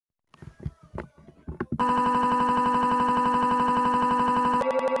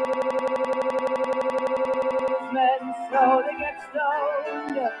Men slowly get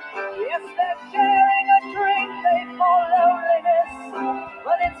stoned. Yes, they're sharing a drink they call loneliness,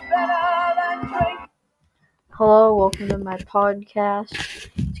 but it's better than drink. Hello, welcome to my podcast.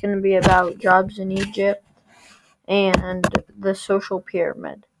 It's going to be about jobs in Egypt and the social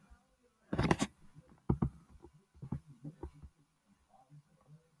pyramid.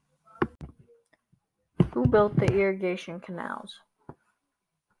 Who built the irrigation canals?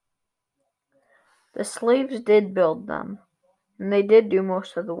 The slaves did build them, and they did do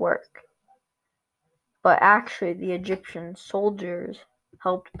most of the work. But actually, the Egyptian soldiers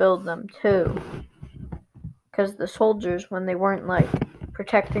helped build them too. Because the soldiers, when they weren't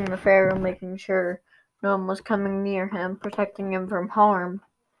protecting the pharaoh, making sure no one was coming near him, protecting him from harm,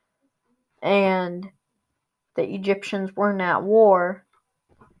 and the Egyptians weren't at war,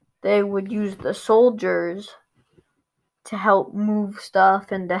 they would use the soldiers to help move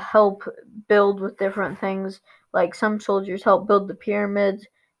stuff and to help build with different things. Like some soldiers helped build the pyramids,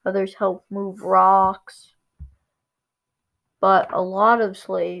 others helped move rocks. But a lot of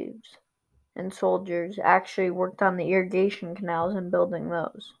slaves and soldiers actually worked on the irrigation canals and building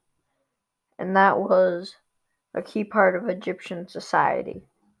those. And that was a key part of Egyptian society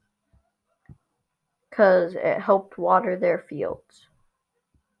because it helped water their fields.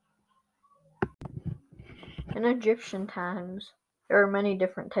 In Egyptian times, there were many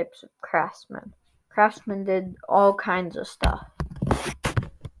different types of craftsmen. Craftsmen did all kinds of stuff.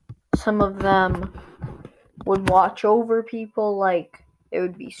 Some of them would watch over people, like they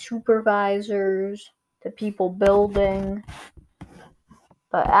would be supervisors to people building.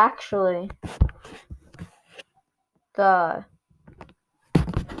 But actually, the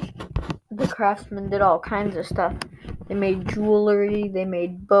craftsmen did all kinds of stuff. They made jewelry, they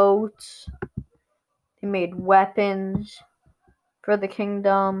made boats, they made weapons for the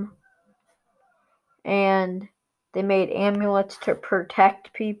kingdom, and they made amulets to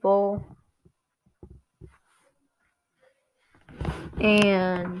protect people,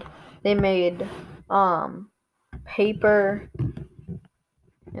 and they made paper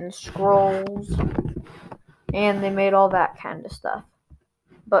and scrolls, and they made all that kind of stuff.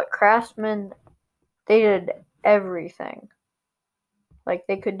 But craftsmen, they did everything.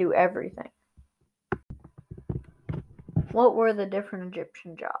 They could do everything. What were the different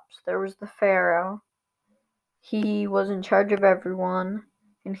Egyptian jobs? There was the pharaoh. He was in charge of everyone,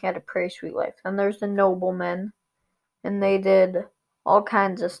 and he had a pretty sweet life. Then there's the noblemen, and they did all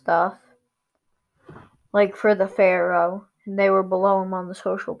kinds of stuff. Like for the pharaoh, and they were below him on the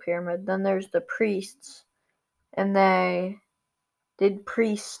social pyramid. Then there's the priests, and they did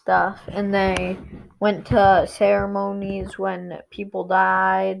priest stuff, and they went to ceremonies when people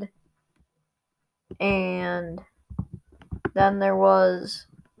died. And then there was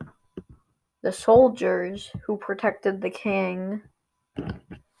the soldiers who protected the king,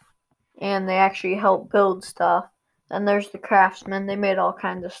 and they actually helped build stuff. Then there's the craftsmen. They made all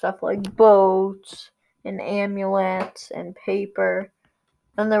kinds of stuff like boats and amulets and paper.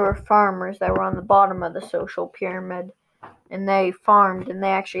 Then there were farmers that were on the bottom of the social pyramid, and they farmed, and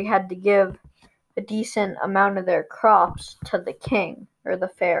they actually had to give a decent amount of their crops to the king or the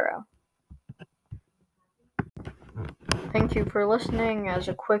pharaoh. Thank you for listening. As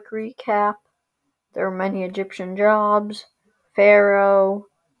a quick recap, there were many Egyptian jobs: pharaoh,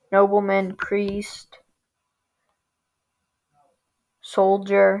 nobleman, priest,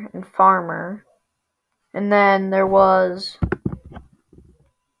 soldier, and farmer. And then there was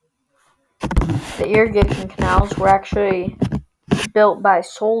the irrigation canals were actually built by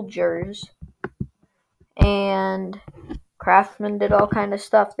soldiers, and craftsmen did all kind of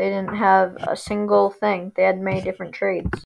stuff. They didn't have a single thing. They had many different trades.